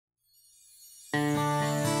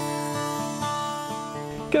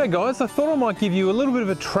G'day guys, I thought I might give you a little bit of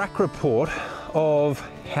a track report of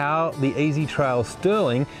how the Ezytrail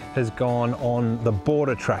Stirling has gone on the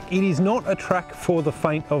border track. It is not a track for the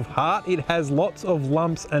faint of heart. It has lots of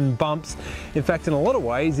lumps and bumps. In fact, in a lot of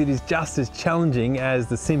ways, it is just as challenging as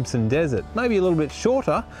the Simpson Desert. Maybe a little bit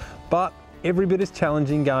shorter, but every bit as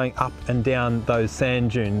challenging going up and down those sand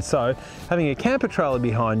dunes. So having a camper trailer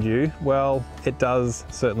behind you, well, it does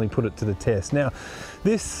certainly put it to the test. Now,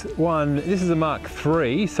 this is a Mark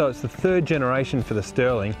 3, so it's the third generation for the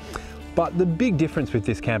Stirling. But the big difference with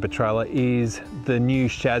this camper trailer is the new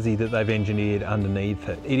chassis that they've engineered underneath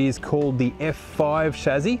it. It is called the F5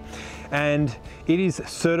 chassis, and it is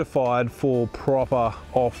certified for proper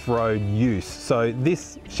off-road use. So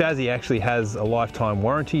this chassis actually has a lifetime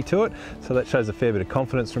warranty to it, so that shows a fair bit of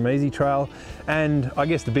confidence from Ezytrail. And I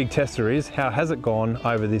guess the big tester is, how has it gone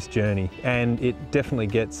over this journey? And it definitely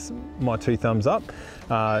gets my 2 thumbs up.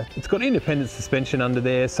 It's got independent suspension under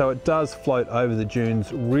there, so it does float over the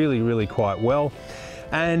dunes really quite well.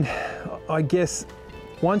 And I guess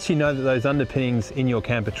once you know that those underpinnings in your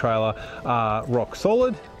camper trailer are rock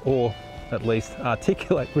solid, or at least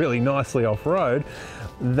articulate really nicely off-road,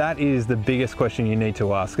 that is the biggest question you need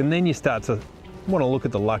to ask. And then you start to want to look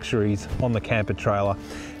at the luxuries on the camper trailer,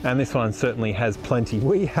 and this one certainly has plenty.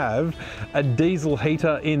 We have a diesel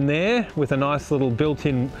heater in there with a nice little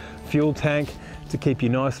built-in fuel tank to keep you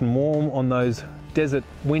nice and warm on those desert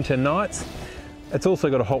winter nights. It's also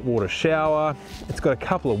got a hot water shower. It's got a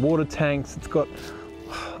couple of water tanks. It's got,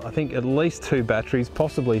 I think, at least 2 batteries,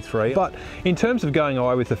 possibly 3. But in terms of going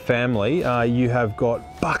away with the family, you have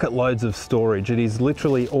got bucket loads of storage. It is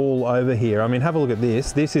literally all over here. I mean, have a look at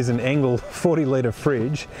this. This is an Engel 40 litre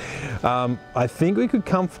fridge. I think we could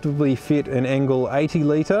comfortably fit an Engel 80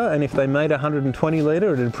 litre, and if they made 120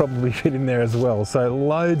 litre, it'd probably fit in there as well. So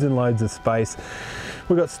loads and loads of space.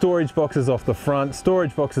 We've got storage boxes off the front,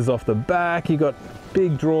 storage boxes off the back. You've got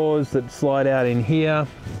big drawers that slide out in here.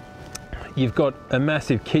 You've got a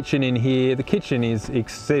massive kitchen in here. The kitchen is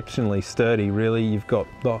exceptionally sturdy, really. You've got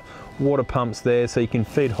the water pumps there, so you can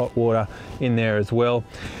feed hot water in there as well.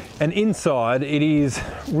 And inside, it is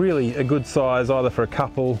really a good size either for a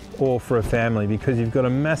couple or for a family, because you've got a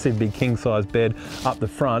massive big king-size bed up the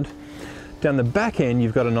front. Down the back end,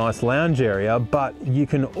 you've got a nice lounge area, but you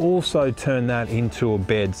can also turn that into a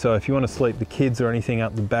bed. So if you want to sleep the kids or anything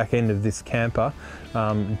up the back end of this camper,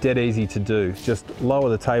 dead easy to do. Just lower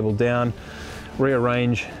the table down,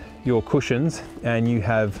 rearrange your cushions, and you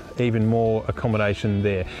have even more accommodation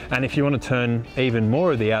there. And if you want to turn even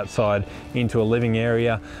more of the outside into a living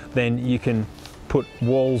area, then you can put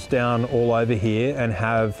walls down all over here and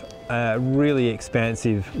have a really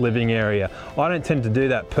expansive living area. I don't tend to do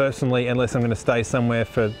that personally unless I'm going to stay somewhere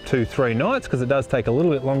for 2-3 nights, because it does take a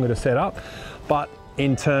little bit longer to set up. But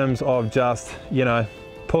in terms of just, you know,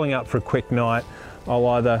 pulling up for a quick night, I'll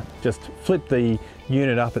either just flip the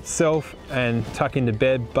unit up itself and tuck into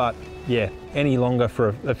bed, but yeah, any longer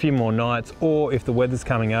for a few more nights, or if the weather's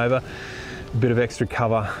coming over, a bit of extra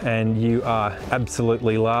cover and you are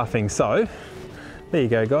absolutely laughing. So there you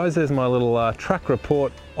go guys, there's my little track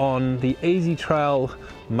report on the Ezytrail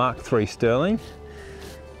Mark 3 Stirling.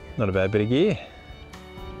 Not a bad bit of gear.